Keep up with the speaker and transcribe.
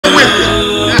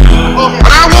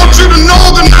I want you to know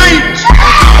tonight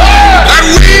that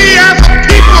we as a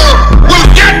people will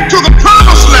get to the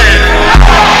promised land.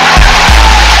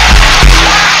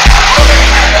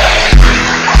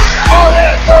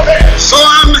 So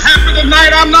I'm happy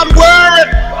tonight. I'm not worried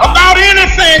about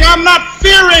anything. I'm not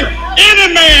fearing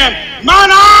any man. Mine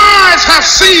eyes have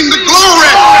seen the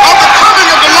glory of the coming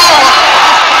of the Lord.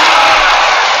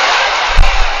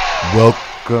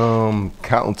 Welcome,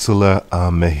 Counselor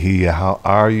Mejia. How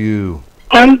are you?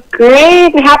 I'm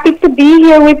great. Happy to be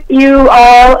here with you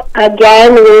all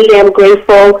again. Really am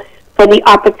grateful for the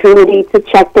opportunity to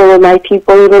check in with my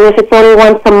people. Even if it's only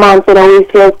once a month, it always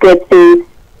feels good to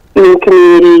be in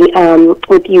community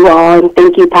with you all. And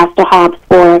thank you, Pastor Hobbs,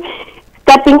 for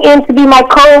stepping in to be my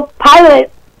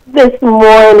co-pilot this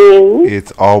morning.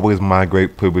 It's always my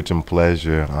great privilege and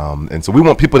pleasure. And so we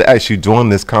want people to actually join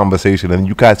this conversation, and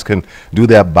you guys can do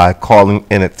that by calling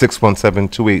in at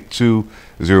 617-282-0685,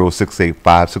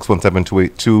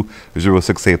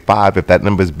 617-282-0685. If that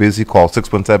number is busy, call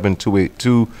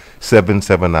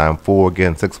 617-282-7794.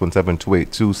 Again,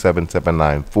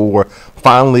 617-282-7794.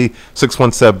 Finally,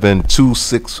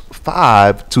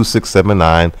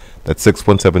 617-265-2679. That's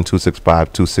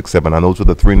 617-265-2679. Those are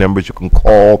the three numbers you can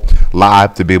call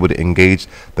live to be able to engage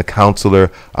the counselor.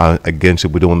 Again,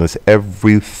 she'll be doing this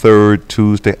every third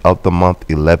Tuesday of the month,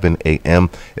 11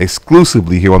 a.m.,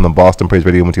 exclusively here on the Boston Praise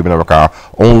Radio and TV Network, our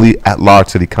only at-large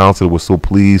city councilor. We're so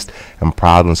pleased and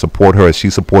proud and support her as she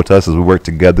supports us as we work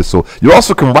together. So you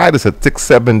also can write us at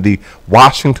 670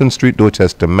 Washington Street,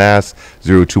 Dorchester, Mass.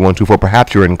 02124.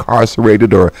 Perhaps you're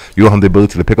incarcerated or you don't have the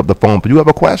ability to pick up the phone, but you have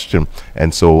a question.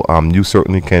 And so you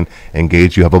certainly can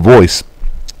engage. You have a voice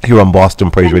here on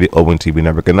Boston Praise Radio and TV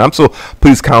Network. And I'm so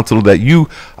pleased, Counselor, that you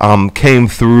came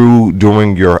through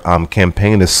during your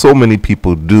campaign, as so many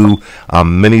people do.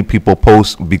 Many people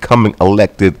post becoming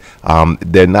elected.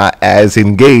 They're not as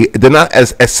engaged. They're not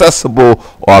as accessible.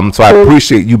 So I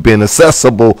appreciate you being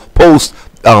accessible post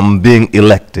being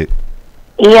elected.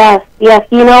 Yes,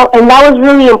 you know, and that was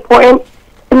really important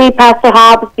to me, Pastor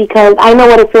Hobbs, because I know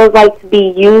what it feels like to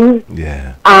be used.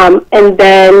 Yeah. And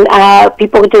then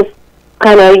people just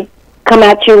kind of come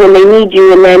at you when they need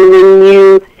you, and then when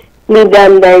you need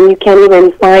them, then you can't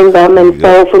even find them. And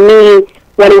so for me,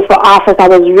 running for office, I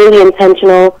was really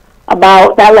intentional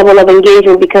about that level of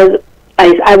engagement, because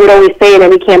I would always say in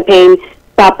every campaign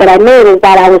stop that I made is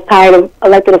that I was tired of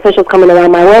elected officials coming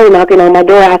around my way, knocking on my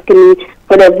door, asking me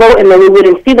for their vote, and then we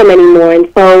wouldn't see them anymore. And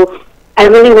so I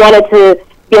really wanted to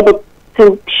be able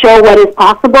to show what is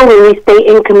possible when we stay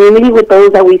in community with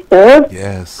those that we serve.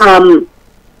 Yes. And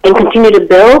continue to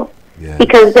build. Yes.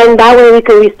 Because then that way we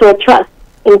can restore trust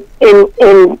in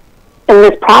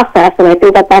this process. And I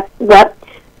think that that's what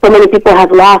so many people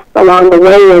have lost along the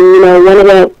way. And you know,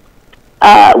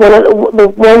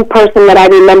 one person that I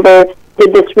remember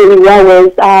did this really well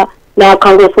was now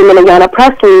Congresswoman Ayanna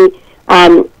Pressley.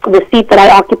 The seat that I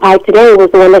occupy today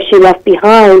was the one that she left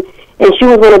behind, and she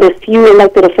was one of the few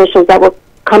elected officials that would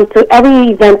come to every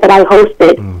event that I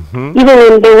hosted. Mm-hmm. Even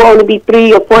when there would only be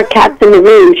 3 or 4 cats in the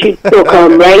room, she'd still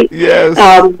come, right? Yes.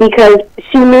 Because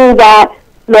she knew that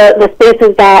the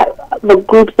spaces that the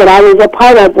groups that I was a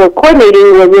part of were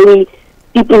coordinating were really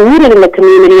deeply rooted in the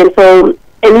community. And so,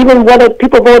 and even whether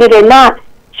people voted or not,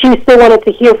 she still wanted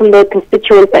to hear from the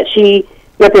constituents that she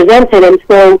represented. And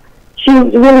so she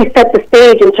really set the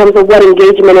stage in terms of what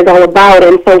engagement is all about.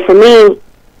 And so for me,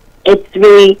 it's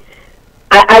really,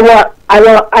 I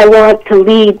want to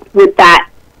lead with that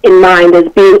in mind, as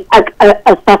being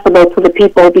accessible to the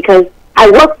people, because I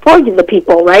work for the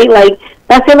people, right? Like,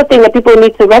 that's the other thing that people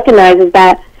need to recognize, is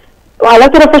that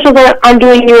elected officials aren't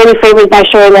doing you any favors by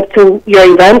showing up to your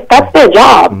events. That's their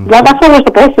job. Mm-hmm. That's what we're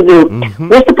supposed to do. Mm-hmm.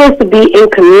 We're supposed to be in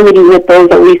community with those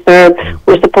that we serve. Mm-hmm.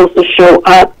 We're supposed to show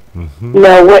up. Mm-hmm. You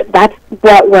know, that's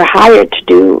what we're hired to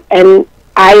do. And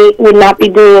I would not be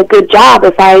doing a good job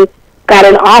if I got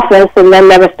in office and then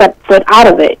never stepped foot out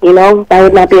of it. You know, that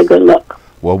would not be a good look.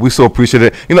 Well, we so appreciate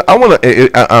it. You know, I want to.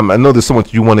 I know there's so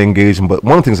much you want to engage in, but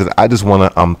one of the things that I just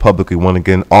want to publicly want to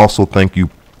again also thank you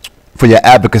for your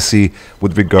advocacy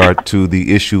with regard to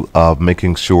the issue of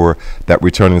making sure that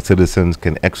returning citizens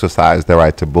can exercise their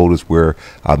right to vote, is where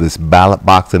this ballot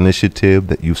box initiative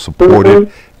that you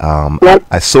supported. Mm-hmm.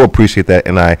 I so appreciate that,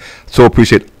 and I so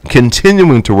appreciate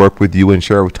continuing to work with you and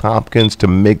Sheriff Tompkins to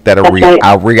make that a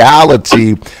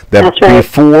reality, that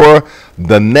before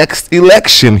the next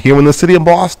election here in the city of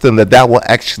Boston, that will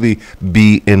actually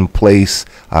be in place.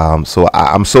 So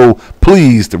I'm so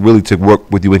pleased really to work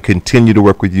with you and continue to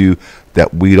work with you,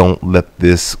 that we don't let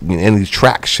this, any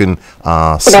traction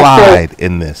slide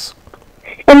in this.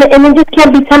 And it just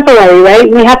can't be temporary,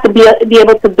 right? We have to be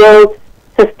able to build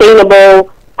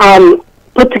sustainable,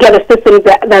 put together systems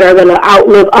that are going to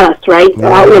outlive us, right?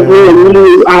 Outlive me and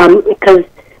you, because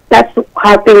that's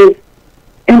how things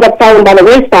end up falling by the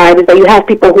wayside, is that you have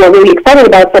people who are really excited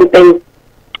about something,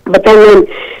 but then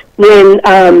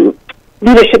when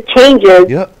leadership changes,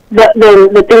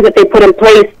 the things that they put in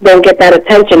place don't get that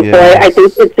attention. So I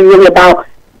think it's really about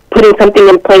putting something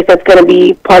in place that's going to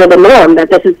be part of the norm,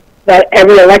 that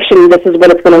every election, this is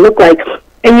what it's going to look like.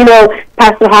 And, you know,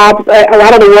 Pastor Hobbs, a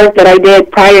lot of the work that I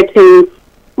did prior to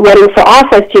running for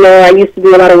office, you know, I used to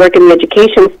do a lot of work in the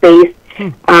education space,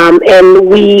 and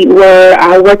we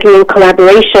were working in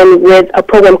collaboration with a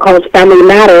program called Family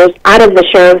Matters out of the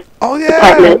Sheriff's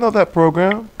Department. I know that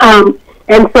program.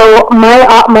 And so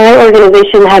my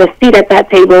organization had a seat at that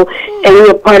table, and we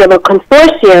were part of a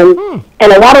consortium,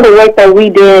 and a lot of the work that we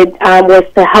did was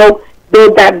to help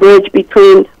build that bridge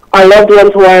between our loved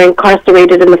ones who are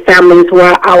incarcerated and the families who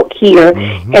are out here,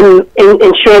 and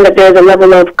ensuring that there's a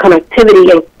level of connectivity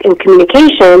and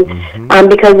communication,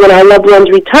 because when our loved ones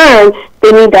return,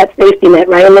 they need that safety net,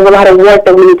 right? And there's a lot of work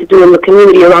that we need to do in the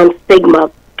community around stigma.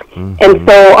 And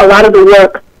so a lot of the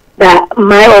work that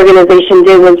my organization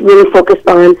did was really focused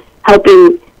on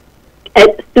helping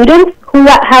students who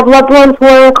have loved ones who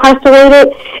are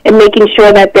incarcerated and making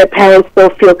sure that their parents still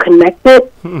feel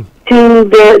connected to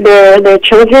their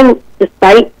children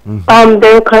despite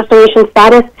their incarceration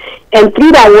status. And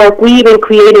through that work, we even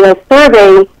created a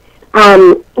survey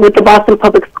with the Boston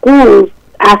Public Schools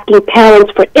asking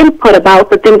parents for input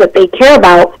about the things that they care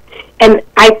about. And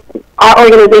our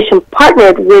organization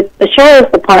partnered with the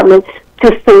Sheriff's Department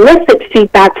to solicit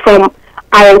feedback from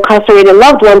our incarcerated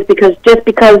loved ones, because just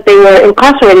because they were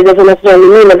incarcerated doesn't necessarily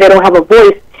mean that they don't have a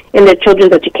voice in their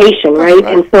children's education, right?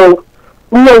 And so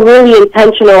we were really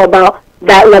intentional about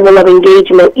that level of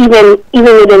engagement, even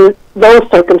within those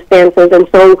circumstances. And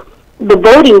so the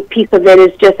voting piece of it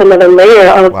is just another layer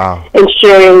of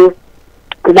ensuring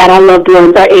that our loved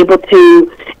ones are able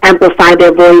to amplify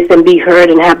their voice and be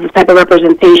heard and have the type of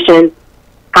representation.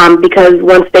 Because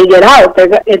once they get out,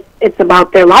 it's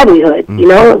about their livelihood. You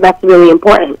know, that's really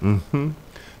important.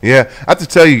 Yeah, I have to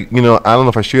tell you, you know, I don't know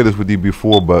if I shared this with you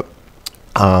before, but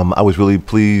I was really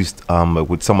pleased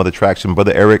with some of the traction.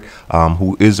 Brother Eric,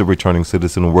 who is a returning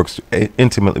citizen who works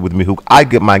intimately with me, who I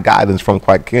get my guidance from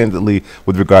quite candidly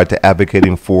with regard to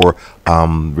advocating for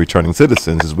returning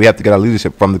citizens, is we have to get our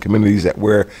leadership from the communities that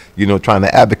we're, you know, trying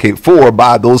to advocate for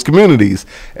by those communities.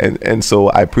 And so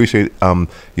I appreciate,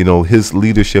 you know, his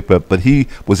leadership. But he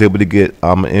was able to get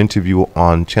an interview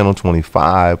on Channel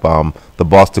 25. The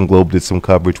Boston Globe did some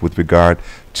coverage with regard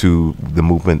to the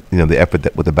movement, you know, the effort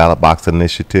that with the ballot box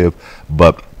initiative.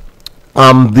 But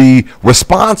the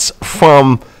response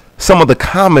from some of the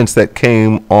comments that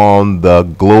came on the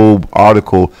Globe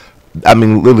article, I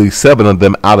mean, literally 7 of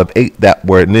them out of 8 that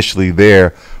were initially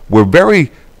there, were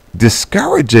very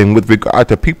discouraging with regard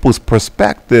to people's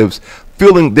perspectives.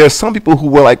 Feeling there's some people who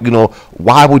were like, you know,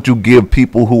 why would you give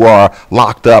people who are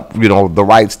locked up, you know, the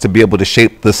rights to be able to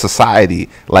shape the society?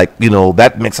 Like, you know,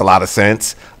 that makes a lot of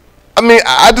sense. I mean,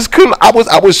 I just couldn't. I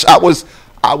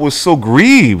was so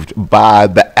grieved by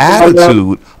the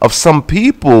attitude of some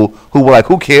people who were like,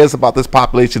 who cares about this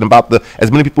population, about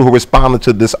as many people who responded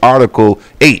to this article,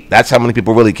 8. That's how many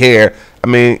people really care. I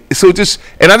mean, so just,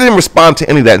 and I didn't respond to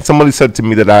any of that. And somebody said to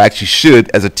me that I actually should,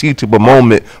 as a teachable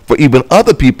moment for even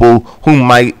other people who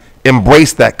might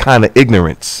embrace that kind of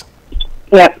ignorance.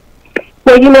 Yeah.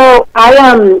 Well, you know,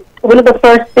 one of the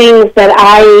first things that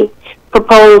I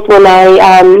proposed when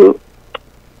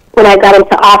I got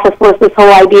into office was this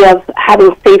whole idea of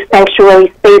having safe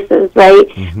sanctuary spaces,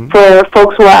 right, for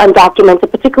folks who are undocumented,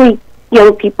 particularly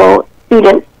young people,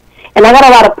 students. And I got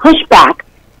a lot of pushback.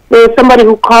 There was somebody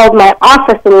who called my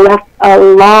office and left a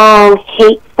long,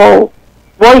 hateful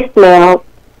voicemail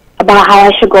about how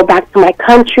I should go back to my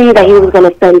country, that he was going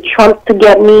to send Trump to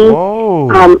get me,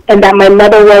 and that my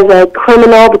mother was a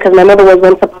criminal because my mother was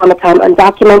once upon a time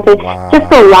undocumented.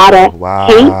 Just a lot of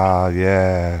hate.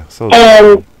 Yeah. So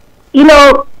and, you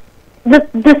know, this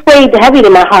weighed heavy to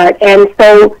my heart. And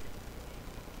so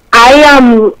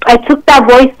I took that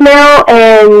voicemail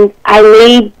and I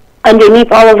laid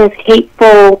underneath all of his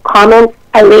hateful comments,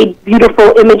 I laid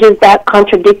beautiful images that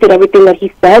contradicted everything that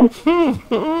he said.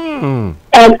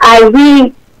 And I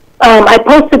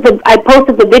posted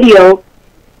the video,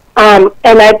 and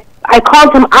I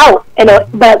called him out, and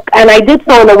I did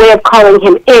so in a way of calling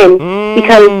him in,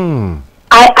 because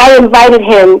I invited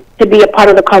him to be a part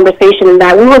of the conversation, and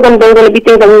that there were going to be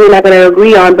things that we were not going to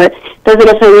agree on, but doesn't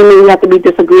necessarily mean we have to be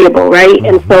disagreeable, right?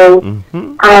 And so,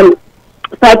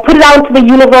 so I put it out into the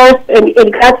universe, and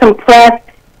it got some press.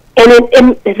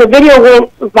 the video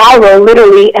went viral,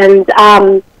 literally, and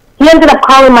he ended up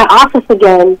calling my office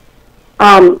again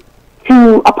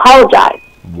to apologize.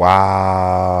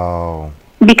 Wow.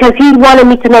 Because he wanted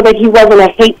me to know that he wasn't a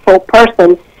hateful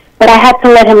person, but I had to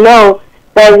let him know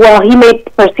that while he may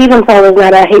perceive himself as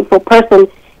not a hateful person,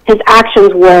 his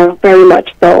actions were very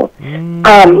much so.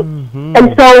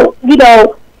 And so, you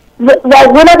know,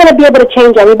 we're not going to be able to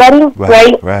change everybody,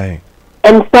 right? Right.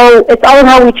 And so it's all in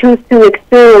how we choose to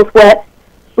experience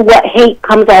what hate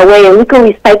comes our way, and we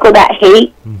can recycle that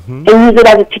hate and use it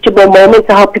as a teachable moment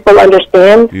to help people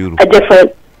understand a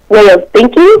different way of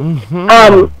thinking.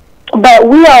 But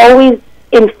we are always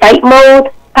in fight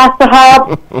mode, Pastor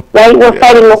Hobbs, right? We're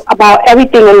fighting about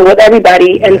everything and with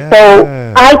everybody, and so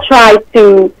I try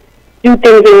to do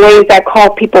things in ways that call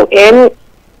people in,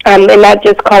 and not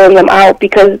just calling them out,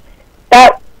 because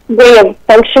that way of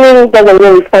functioning doesn't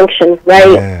really function,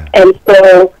 right? And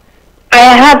so I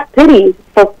have pity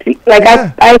for, like,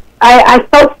 I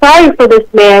felt sorry for this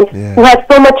man who had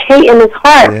so much hate in his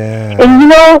heart. And you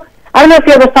know, I don't know if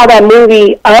you ever saw that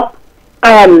movie Up.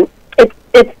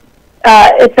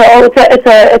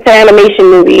 It's an animation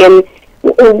movie, and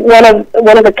one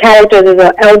of the characters is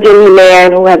an elderly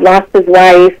man who had lost his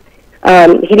wife.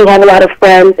 He didn't have a lot of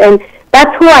friends, and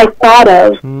that's who I thought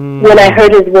of when I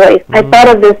heard his voice. I thought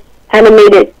of this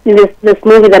animated this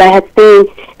movie that I had seen,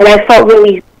 and I felt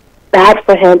really bad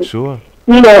for him. Sure.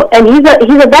 You know, and he's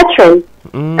a veteran,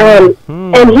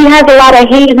 and he has a lot of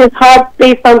hate in his heart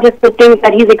based on just the things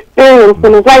that he's experienced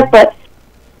in his life. But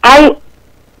I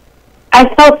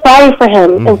felt sorry for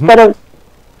him instead of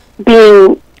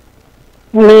being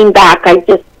mean back. I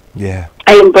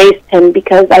embraced him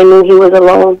because I knew he was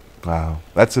alone. Wow,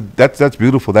 that's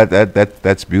beautiful.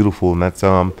 That's beautiful, and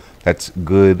that's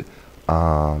good.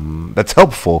 That's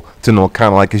helpful to know, kind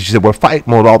of like, as you said, we're fight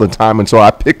mode all the time, and so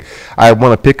I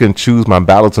want to pick and choose my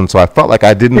battles, and so I felt like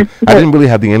I didn't really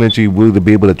have the energy really to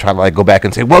be able to try to, like, go back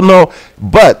and say, well, no,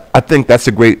 but I think that's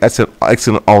an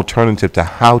excellent alternative to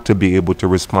how to be able to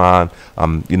respond.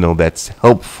 You know, that's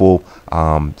helpful.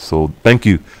 So thank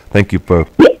you for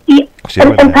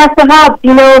sharing. And Pastor Hobbs,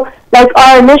 you know, like,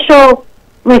 our initial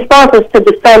response is to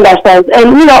defend ourselves,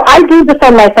 and you know, I do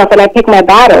defend myself, and I pick my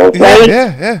battles,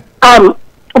 right?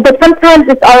 But sometimes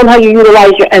it's all in how you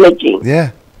utilize your energy.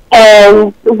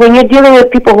 And when you're dealing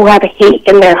with people who have hate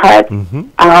in their hearts,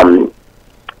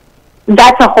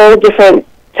 that's a whole different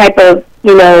type of,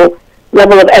 you know,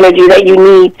 level of energy that you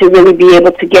need to really be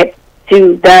able to get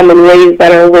to them in ways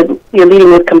that are you're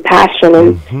leading with compassion.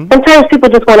 And sometimes people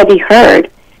just want to be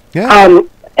heard.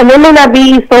 And they may not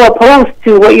be so opposed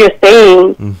to what you're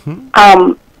saying.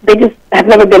 They just have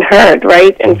never been heard,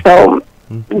 right? And so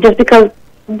just because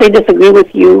they disagree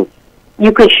with you,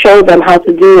 you could show them how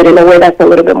to do it in a way that's a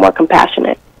little bit more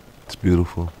compassionate. It's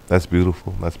beautiful. That's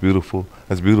beautiful. That's beautiful.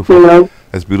 That's beautiful. You know?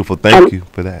 That's beautiful. Thank you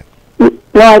for that.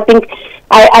 No, I think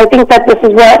that this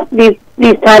is what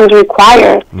these times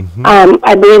require.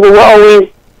 I believe we were always,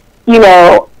 you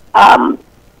know,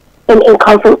 in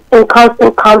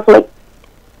constant conflict,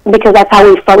 because that's how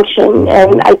we function.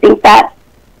 And I think that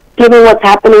given what's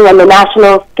happening on the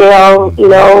national scale, you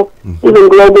know, even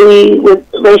globally with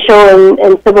racial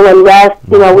and civil unrest,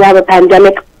 you know, we have a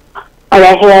pandemic on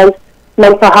our hands.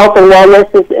 Mental health and wellness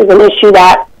is an issue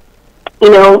that, you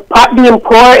know, being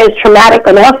poor is traumatic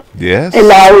enough. And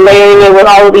now layering it with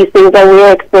all of these things that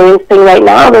we're experiencing right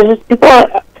now, there's just people,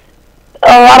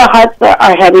 a lot of hearts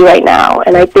are heavy right now.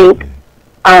 And I think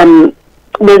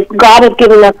God is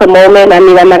giving us a moment. I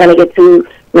mean, I'm not going to get too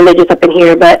religious up in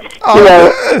here, but, you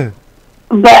know,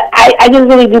 but I just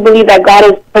really do believe that God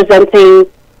is presenting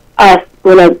us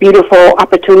with a beautiful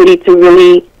opportunity to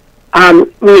really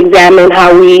re-examine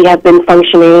how we have been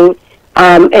functioning,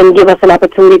 and give us an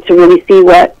opportunity to really see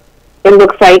what it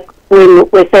looks like when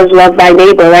it says love thy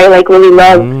neighbor, right? Like, really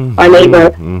love our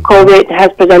neighbor. COVID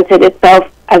has presented itself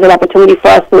as an opportunity for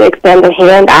us to extend a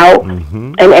hand out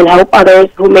and help others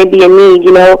who may be in need.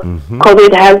 You know,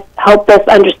 COVID has helped us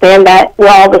understand that we're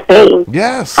all the same.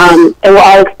 And we're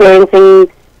all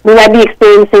experiencing, we might be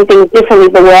experiencing things differently,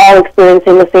 but we're all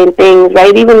experiencing the same things,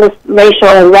 right? Even this racial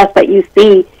unrest that you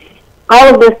see,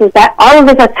 all of this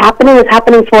that's happening is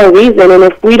happening for a reason. And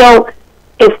if we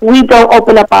don't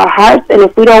open up our hearts, and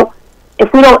if we don't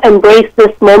embrace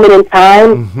this moment in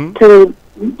time to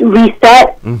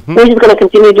reset, we're just going to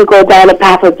continue to go down a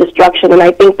path of destruction. And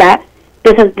I think that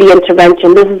this is the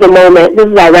intervention. This is the moment. This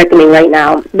is our reckoning right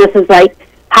now. This is like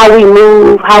how we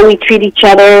move, how we treat each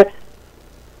other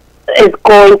is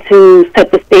going to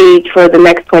set the stage for the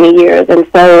next 20 years. And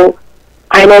so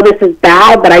I know this is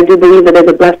bad, but I do believe that there's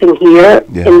a blessing here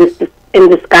in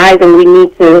disguise, and we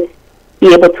need to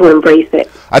be able to embrace it.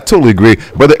 I totally agree.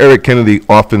 Brother Eric Kennedy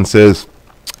often says,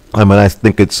 and I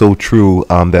think it's so true,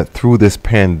 that through this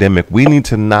pandemic, we need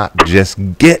to not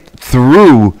just get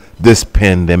through this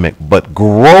pandemic, but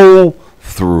grow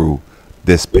through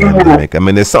this pandemic. I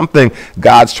mean, there's something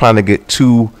God's trying to get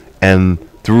to and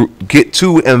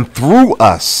through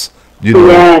us,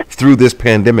 through this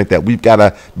pandemic, that we've got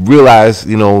to realize,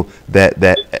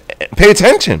 that pay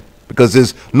attention, because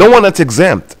there's no one that's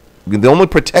exempt. The only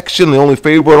protection, the only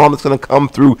favor, all that's going to come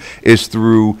through is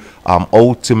through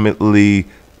ultimately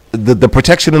the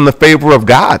protection and the favor of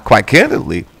God, quite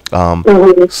candidly.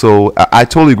 So I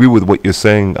totally agree with what you're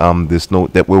saying. This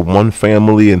note that we're one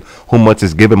family, and whom much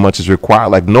is given, much is required.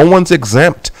 Like, no one's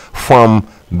exempt from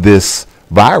this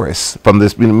virus, from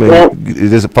this, from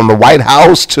the White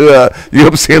House to, you know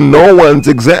what I'm saying? No one's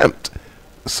exempt.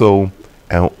 So,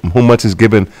 whom much is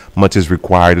given, much is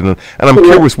required. And I'm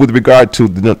curious with regard to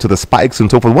the spikes and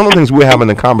so forth. One of the things we're having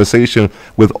a conversation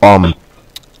with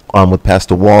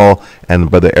Pastor Wall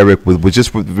and Brother Eric was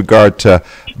just with regard to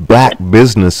black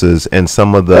businesses and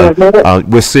some of the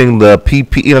we're seeing the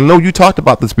PPE. And I know you talked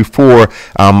about this before.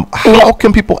 How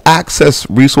can people access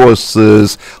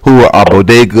resources who are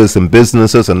bodegas and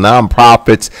businesses and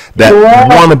nonprofits that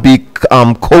want to be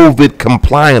COVID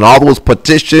compliant? All those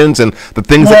petitions and the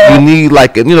things that you need,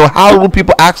 like, how do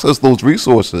people access those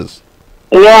resources?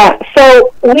 Yeah,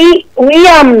 so we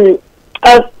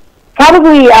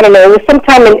probably, I don't know, it was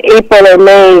sometime in April or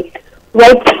May,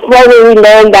 right when we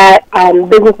learned that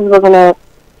businesses were going to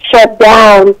shut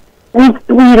down. We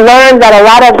learned that a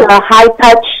lot of the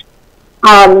high-touch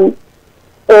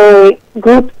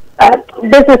groups,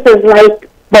 businesses like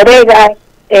bodegas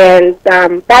and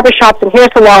barbershops and hair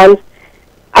salons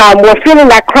were feeling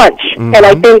that crunch. And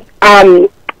I think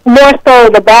more so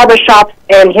the barbershops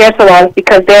and hair salons,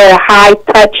 because they're a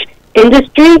high-touch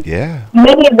industry. Yeah.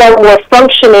 Many of them were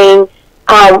functioning,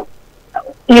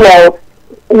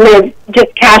 with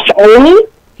just cash only.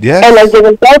 Yes. And as a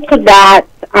result of that,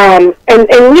 and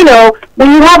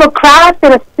when you have a craft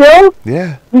and a skill,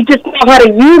 you just know how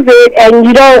to use it, and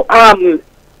you don't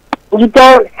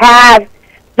have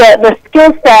the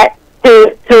skill set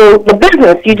to the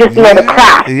business. You just know the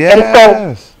craft. And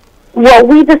so what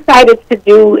we decided to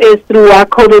do is, through our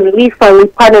COVID Relief Fund, we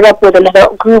partnered up with another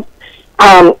group,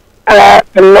 an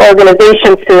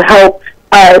organization, to help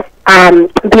us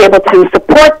be able to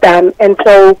support them. And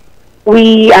so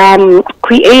we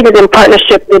created, in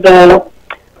partnership with a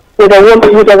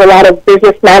woman who does a lot of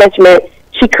business management,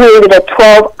 she created a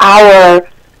 12-hour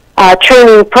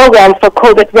training program for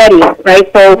COVID ready, right?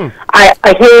 So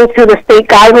adhering to the state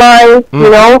guidelines,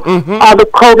 all the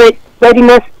COVID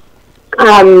readiness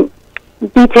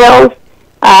details,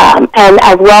 and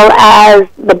as well as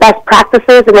the best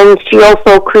practices. And then she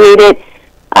also created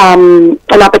an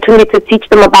opportunity to teach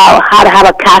them about how to have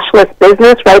a cashless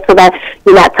business, right? So that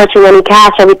you're not touching any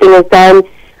cash. Everything is done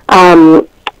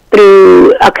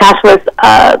through a cashless,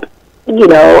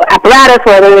 apparatus,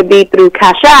 whether it be through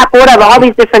Cash App or whatever. All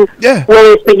these different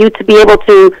ways for you to be able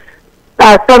to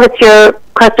service your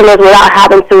customers without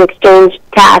having to exchange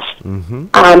cash.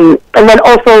 And then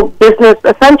also business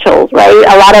essentials, right?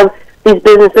 A lot of these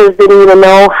businesses didn't even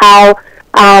know how.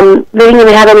 They didn't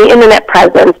even have any internet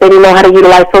presence. They didn't know how to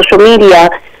utilize social media.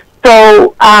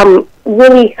 So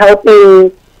really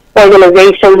helping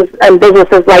organizations and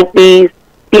businesses like these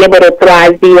be able to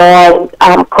thrive beyond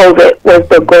COVID was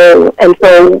the goal. And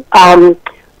so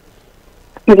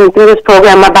through this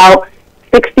program, about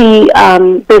 60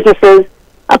 businesses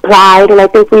applied, and I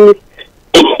think we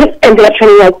ended up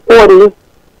training like 40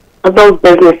 of those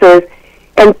businesses.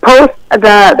 And post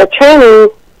the training,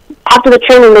 after the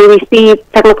training, they received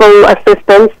technical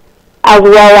assistance as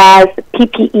well as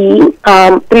PPE,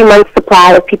 3 months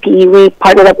supply of PPE. We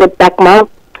partnered up with BECMA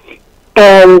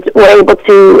and were able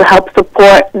to help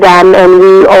support them. And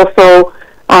we also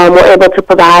were able to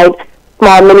provide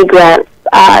small mini grants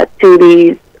to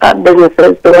these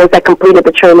businesses, the ones that completed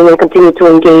the training and continue to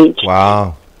engage.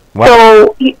 Wow.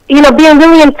 So, being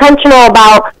really intentional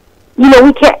about,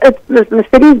 we can't, the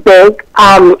city's big,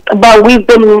 but we've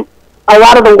been, a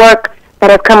lot of the work that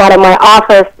has come out of my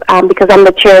office, because I'm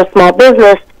the chair of small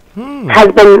business,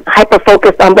 has been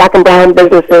hyper-focused on black and brown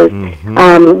businesses,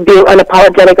 being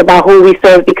unapologetic about who we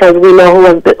serve, because we know who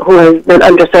has been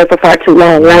underserved for far too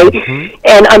long, right?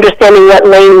 And understanding what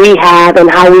lane we have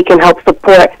and how we can help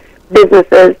support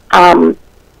businesses,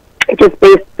 just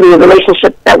based through the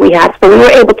relationships that we have. So we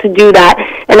were able to do that.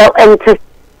 And to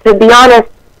be honest,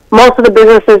 most of the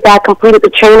businesses that completed the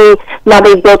training, now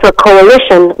they've built a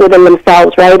coalition within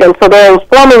themselves, right? And so they're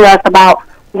informing us about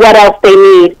what else they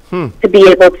need to be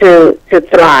able to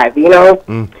thrive, you know?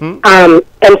 And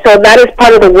so that is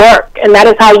part of the work, and that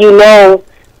is how you know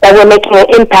that we're making an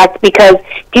impact, because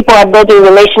people are building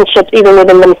relationships even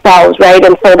within themselves, right?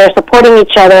 And so they're supporting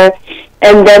each other,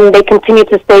 and then they continue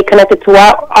to stay connected to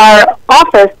our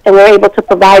office, and we're able to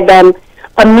provide them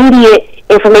immediate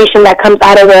information that comes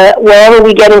out of wherever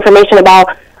we get information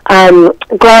about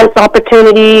grants,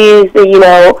 opportunities, you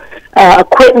know,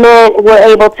 equipment. We're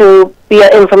able to be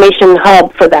an information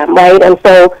hub for them, right? And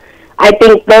so I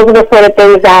think those are the sort of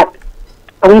things that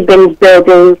we've been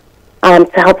building to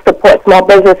help support small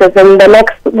businesses. And the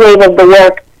next wave of the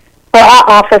work for our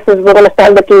office is we're going to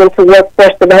start looking into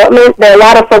workforce development. There are a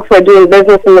lot of folks who are doing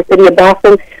business in the city of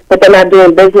Boston, but they're not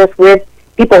doing business with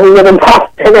people who live in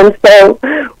Boston. And so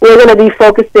we're going to be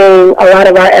focusing a lot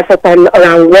of our efforts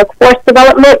around workforce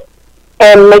development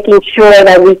and making sure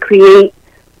that we create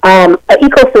an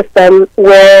ecosystem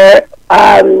where,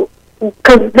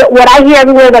 because what I hear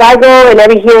everywhere that I go and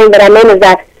every hearing that I'm in is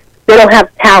that they don't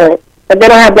have talent, but they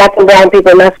don't have black and brown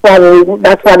people, and that's why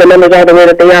the numbers are the way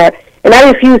that they are. And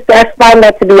I find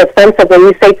that to be offensive when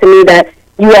you say to me that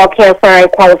you all can't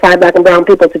find qualified black and brown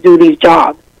people to do these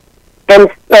jobs. And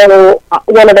so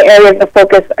one of the areas of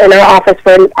focus in our office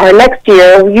for our next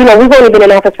year, you know, we've only been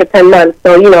in office for 10 months,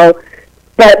 so, you know,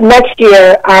 but next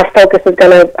year our focus is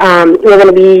going to, we're going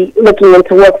to be looking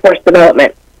into workforce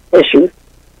development issues.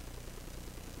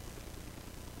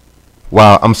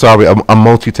 Wow, I'm sorry, I'm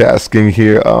multitasking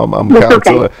here. I'm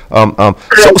counselor.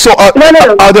 Okay. So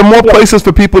are there more places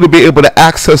for people to be able to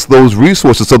access those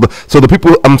resources? So the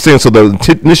people, I'm saying, so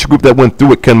the initial group that went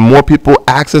through it, can more people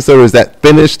access it, or is that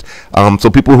finished? So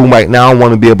people who might now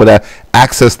want to be able to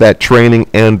access that training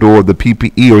and or the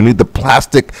PPE, or need the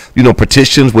plastic, you know,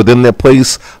 partitions within their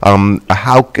place.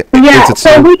 How? Yeah,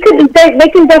 so they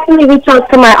can definitely reach out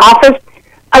to my office.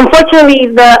 Unfortunately,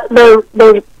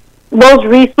 those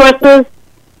resources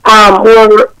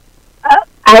were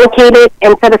allocated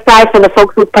and set aside for the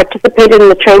folks who participated in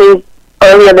the training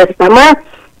earlier this summer,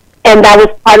 and that was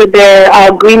part of their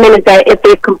agreement, is that if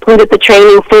they've completed the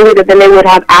training fully, that then they would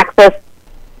have access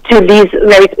to these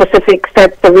very specific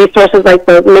sets of resources, like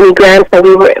the mini grants that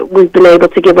we've been able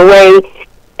to give away,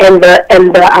 and the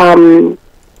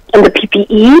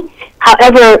PPE.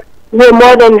 However, we're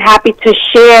more than happy to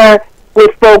share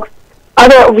with folks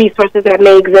other resources that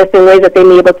may exist in ways that they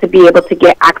may be able to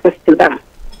get access to them.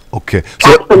 Okay, so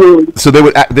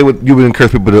you would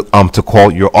encourage people to call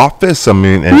your office. I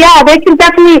mean, yeah, they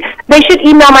should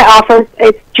email my office.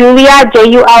 It's Julia,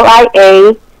 Julia,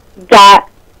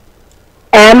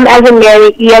 M as in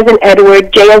Mary, E as in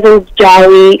Edward, J as in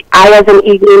Jolly, I as in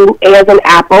Eagle, A as in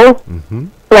Apple. So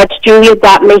that's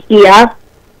Julia.Mejia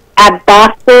at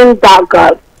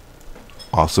boston.gov.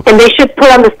 Awesome. And they should put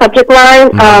on the subject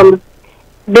line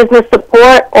business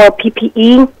support or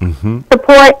PPE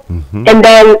support. And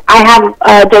then I have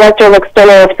a director of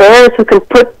external affairs who can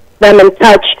put them in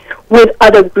touch with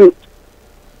other groups,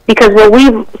 because what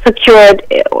we've secured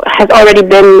has already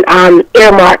been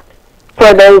earmarked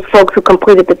for those folks who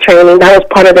completed the training. That was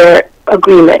part of their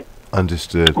agreement.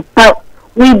 Understood. So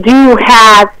we do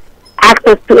have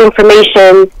access to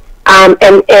information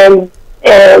and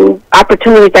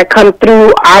opportunities that come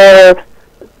through our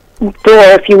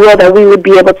door, if you will, that we would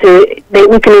be able to,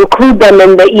 we can include them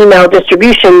in the email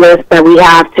distribution list that we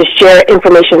have to share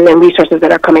information and resources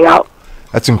that are coming out.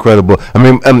 That's incredible. I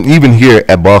mean, even here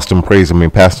at Boston Praise, I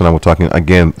mean, Pastor and I were talking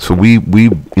again. So we're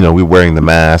wearing the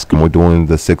mask, and we're doing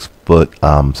the 6 foot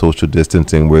social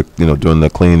distancing. We're doing the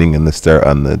cleaning and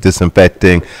the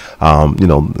disinfecting.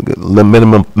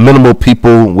 Minimal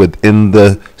people within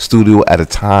the studio at a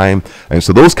time, and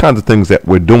so those kinds of things that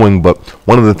we're doing. But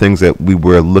one of the things that we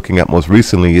were looking at most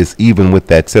recently is, even with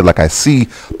that said, like, I see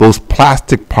those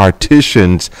plastic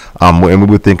partitions, and we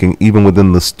were thinking even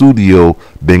within the studio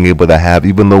being able to have,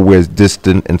 even though we're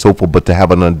distant and so forth, but to have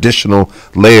an additional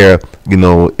layer,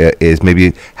 is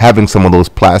maybe having some of those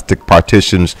plastic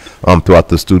partitions throughout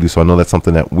the studio. So I know that's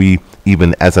something that we,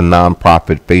 even as a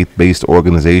nonprofit faith-based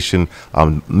organization,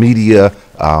 media,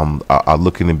 are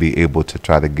looking to be able to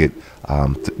try to get,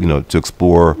 to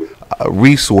explore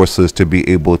resources to be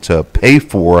able to pay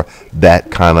for that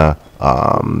kind of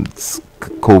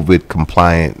COVID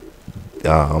compliant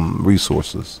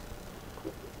resources.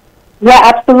 Yeah,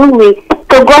 absolutely.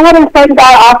 So go ahead and send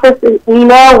our office an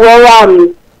email.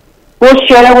 We'll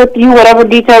share with you whatever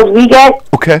details we get.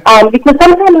 Okay. Because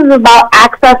sometimes it's about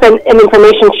access and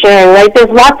information sharing, right? There's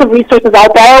lots of resources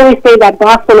out there. I always say that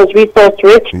Boston is resource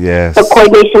rich, yes, but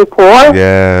coordination poor.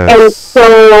 Yes. And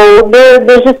so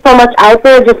there's just so much out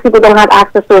there, just people don't have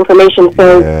access to information.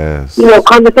 So, yes,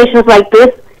 conversations like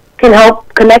this can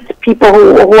help connect people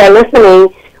who are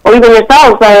listening, or even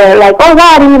yourselves that are like, oh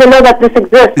wow, I didn't even know that this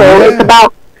exists. So it's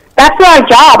about, that's our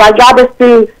job. Our job is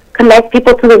to connect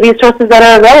people to the resources that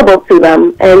are available to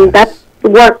them, and that's the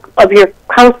work of your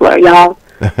counselor, y'all.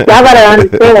 Y'all gotta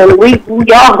understand, nobody's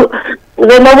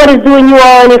doing you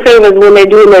all any favors when they're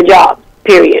doing their job,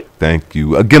 period. Thank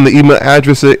you. Again, the email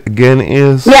address again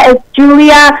is? Yeah, it's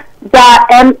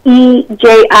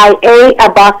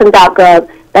julia.mejia@boston.gov.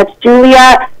 That's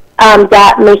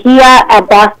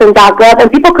julia.mejia@boston.gov.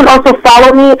 And people can also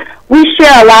follow me. We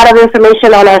share a lot of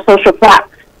information on our social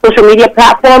media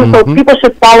platforms, so people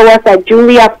should follow us at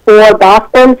Julia for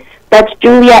Boston. That's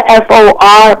Julia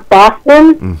FOR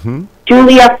Boston.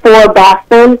 Julia for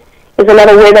Boston is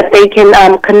another way that they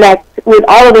can connect with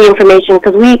all of the information,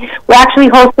 because we're actually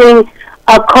hosting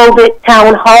a COVID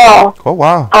town hall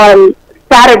on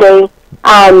Saturday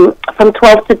from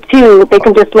 12 to 2. They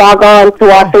can just log on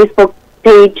to our Facebook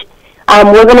page.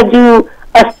 We're going to do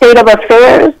a state of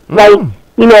affairs, like,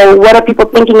 you know, what are people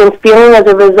thinking and feeling as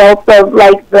a result of,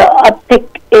 like, the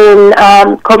uptick in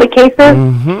COVID cases,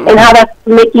 and how that's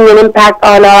making an impact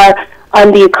on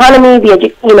the economy,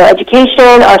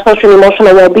 education, our social and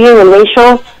emotional well-being, and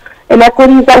racial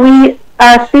inequities that we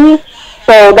see.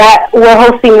 So that we're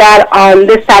hosting that on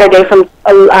this Saturday from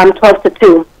 12 to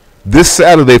 2. This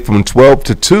Saturday from 12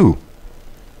 to 2.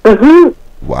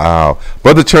 Wow.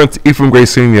 Brother Terrence Ephraim Gray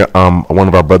Sr., one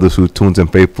of our brothers who tunes in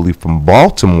faithfully from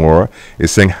Baltimore,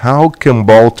 is saying, how can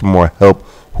Baltimore help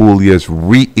Julia's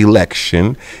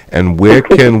re-election, and where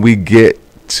can we go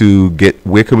to get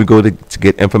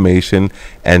information,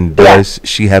 and does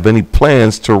she have any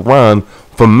plans to run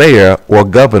for mayor or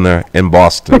governor in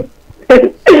Boston?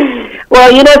 Well,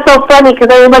 you know, it's so funny because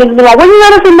everybody's been like, when are you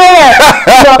running for mayor?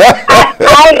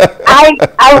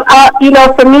 You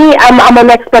know, for me, I'm an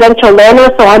exponential learner,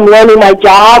 so I'm learning my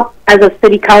job as a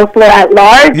city councilor at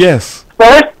large. Yes.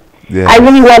 First, I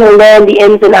really want to learn the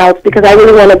ins and outs, because I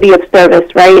really want to be of service,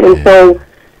 right? And so,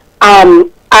 I'm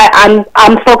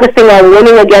focusing on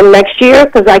winning again next year,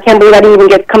 because I can't believe I didn't even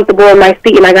get comfortable in my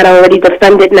seat, and I got to already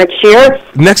defend it next year.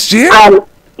 Next year?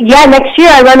 Yeah, next year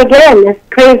I run again. It's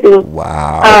crazy.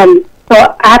 Wow. So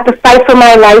I have to fight for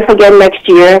my life again next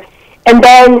year. And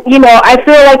then, you know, I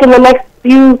feel like in the next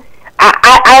few,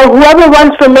 whoever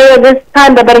runs for mayor this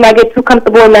time, they better not get too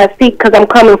comfortable in that seat, because I'm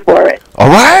coming for it. All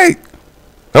right.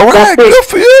 Good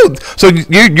for you. So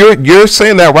you're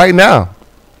saying that right now?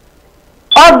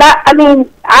 Oh, I mean,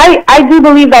 I do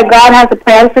believe that God has a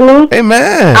plan for me.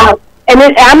 Amen. And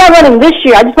I'm not running this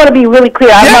year. I just want to be really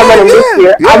clear. I'm not running this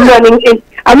year. Yeah.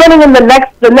 I'm running in the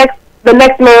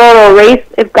next mayoral race,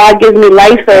 if God gives me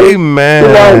life. And, amen. You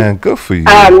know, good for you.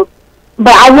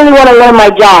 But I really want to learn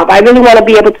my job. I really want to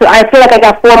be able to. I feel like I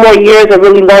got 4 more years of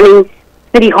really learning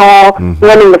City Hall,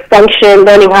 learning the function,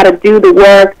 learning how to do the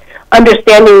work,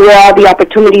 understanding where all the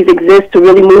opportunities exist to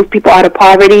really move people out of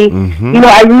poverty. You know,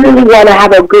 I really want to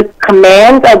have a good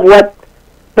command of what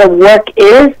the work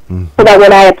is, so that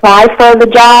when I apply for the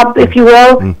job, if you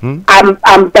will,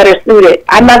 I'm better suited.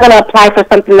 I'm not going to apply for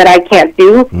something that I can't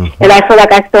do, and I feel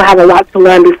like I still have a lot to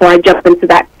learn before I jump into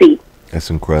that seat. That's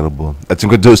incredible. That's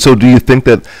incredible. So do you think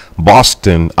that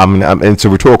Boston, I mean, it's a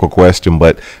rhetorical question,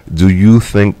 but do you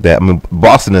think that, I mean,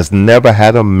 Boston has never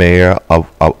had a mayor, a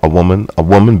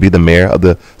woman be the mayor of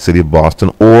the city of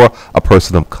Boston, or a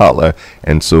person of color,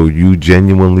 and so you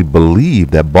genuinely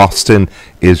believe that Boston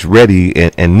is ready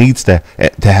and needs to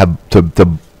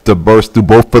burst through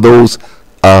both of those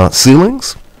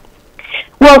ceilings?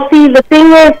 Well, see, the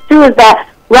thing is, too, is that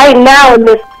right now in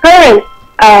this current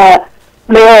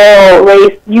mayoral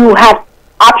race, you have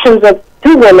options of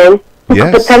 2 women who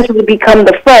could potentially become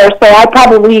the first. So I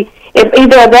probably, if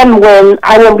either of them win,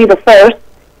 I won't be the first,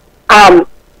 but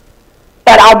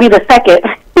I'll be the second.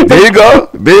 There you go.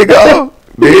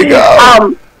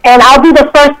 And I'll be the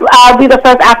first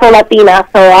Afro-Latina,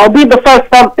 so I'll be the first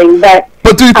something.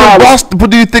 But do you think Boston? But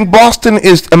do you think Boston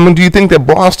is? I mean, do you think that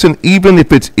Boston, even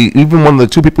if it's even one of the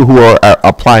 2 people who are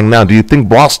applying now, do you think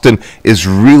Boston is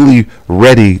really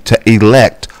ready to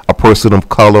elect a person of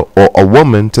color or a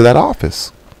woman to that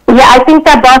office? Yeah, I think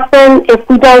that Boston, if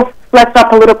we don't flex our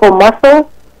political muscle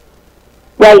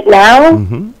right now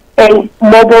and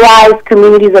mobilize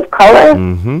communities of color,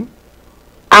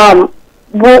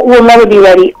 we'll never be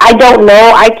ready. I don't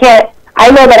know. I can't.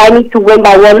 I know that I need to win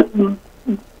by one.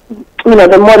 You know,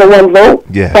 the more than one vote.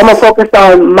 Yes. So I'm gonna focus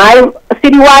on my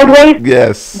citywide race.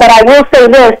 Yes. But I will say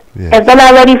this: if they're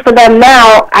not ready for them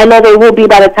now, I know they will be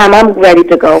by the time I'm ready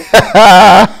to go.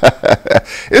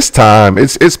 It's time.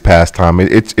 It's past time.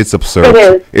 It's absurd.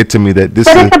 It is. To me that this.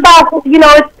 But it's about, you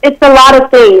know, it's a lot of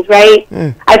things, right?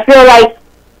 I feel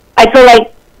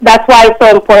like that's why it's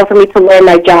so important for me to learn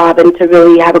my job and to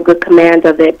really have a good command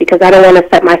of it, because I don't want to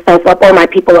set myself up or my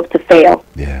people up to fail.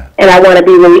 Yeah. And I want to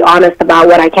be really honest about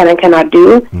what I can and cannot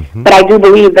do. But I do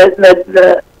believe that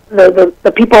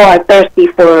the people are thirsty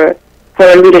for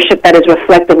a leadership that is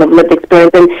reflective of lived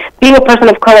experience. And being a person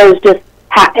of color is just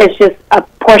a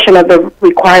portion of the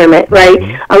requirement, right?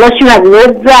 Unless you have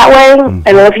lived that way,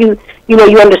 and if you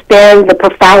understand the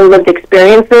profound lived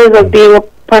experiences of being a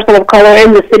person of color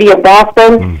in the city of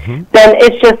Boston, then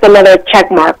it's just another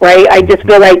check mark, right? I just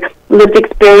feel like lived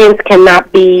experience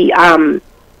cannot be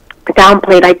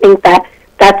downplayed. I think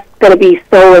that's going to be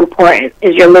so important,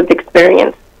 is your lived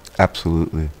experience.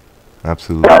 Absolutely.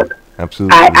 So,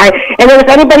 Absolutely. And then if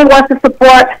anybody wants to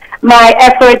support my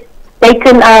efforts, they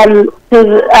can, to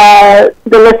the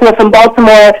listener from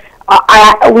Baltimore,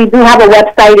 we do have a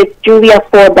website. It's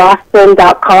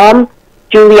julia4boston.com,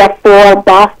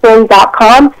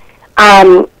 julia4boston.com.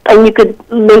 And you could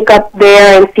link up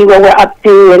there and see what we're up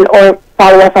to, or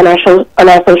follow us on our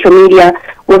social media.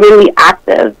 We're really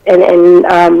active and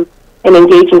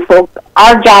engaging folks.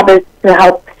 Our job is to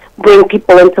help bring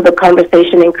people into the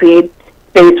conversation and create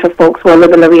space for folks who are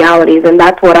living the realities, and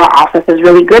that's what our office is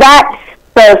really good at.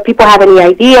 So if people have any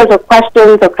ideas or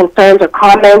questions or concerns or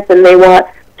comments and they want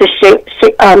to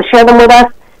share them with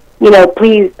us,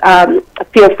 please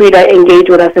feel free to engage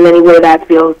with us in any way that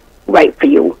feels right for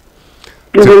you.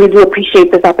 We really do appreciate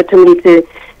this opportunity to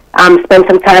spend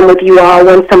some time with you all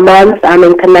once a month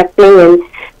in connecting. And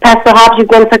Pastor Hobbs, you've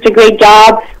done such a great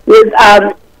job with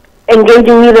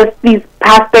engaging me these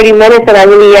past 30 minutes, and I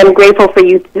really am grateful for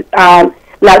you to,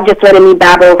 not just letting me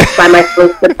babble by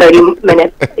myself for 30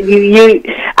 minutes.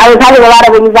 I was having a lot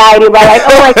of anxiety about, like,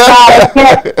 oh my God,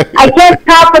 I can't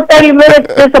talk for 30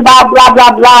 minutes just about blah,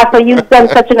 blah, blah. So you've done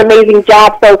such an amazing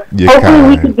job. So hopefully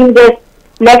we can do this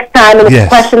next time, and if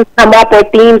questions come up or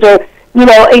themes, or,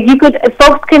 if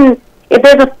folks can, if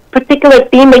there's a particular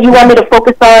theme that you want me to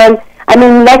focus on. I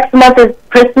mean, next month is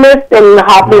Christmas and the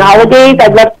holidays.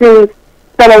 I'd love to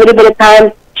spend a little bit of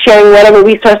time sharing whatever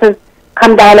resources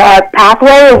come down our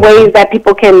pathway, ways that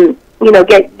people can,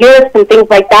 get gifts and things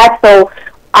like that. So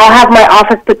I'll have my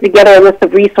office put together a list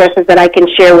of resources that I can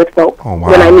share with folks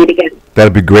when I meet again.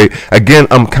 That'd be great. Again,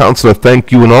 Counselor,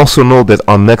 thank you. And also know that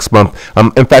on next month,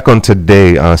 in fact, on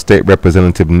today, State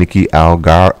Representative Nikki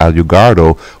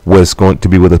Algardo was going to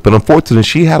be with us. But unfortunately,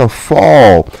 she had a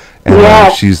fall.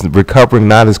 And she's recovering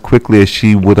not as quickly as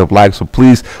she would have liked. So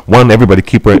please, everybody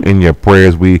keep her in your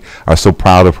prayers. We are so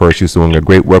proud of her. She's doing a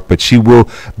great work. But she will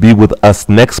be with us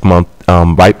next month,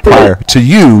 right prior to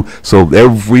you. So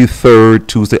every third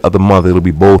Tuesday of the month, it'll be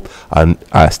both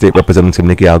State Representative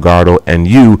Nikki Algardo and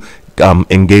you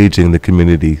engaging the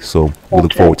community. So we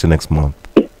look forward to next month.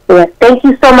 Thank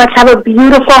you so much. Have a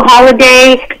beautiful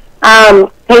holiday.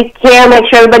 Take care. Make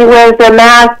sure everybody wears their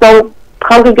mask. Don't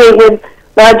congregate with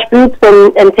large groups,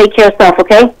 and take care of yourself,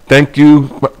 okay? Thank you,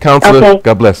 Counselor. Okay.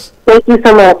 God bless. Thank you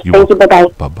so much. Thank you. Bye-bye.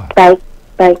 Bye-bye. Bye.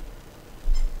 Bye.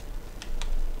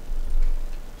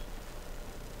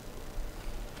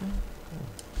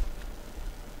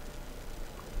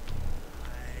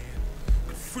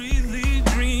 Freely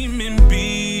dream and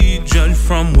be judged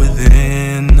from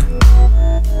within,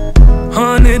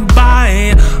 hunted by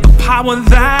a power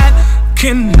that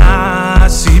cannot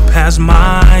see past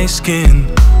my skin.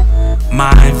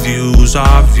 My views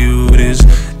are viewed as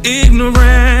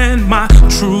ignorant, my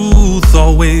truth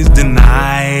always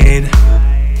denied.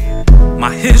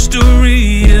 My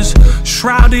history is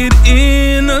shrouded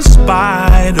in a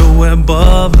spider web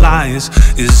of lies.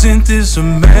 Isn't this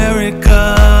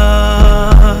America?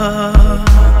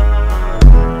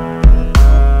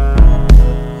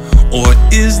 Or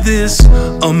is this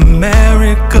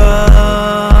America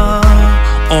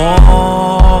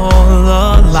all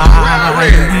a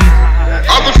lie?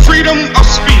 Of the freedom of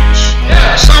speech.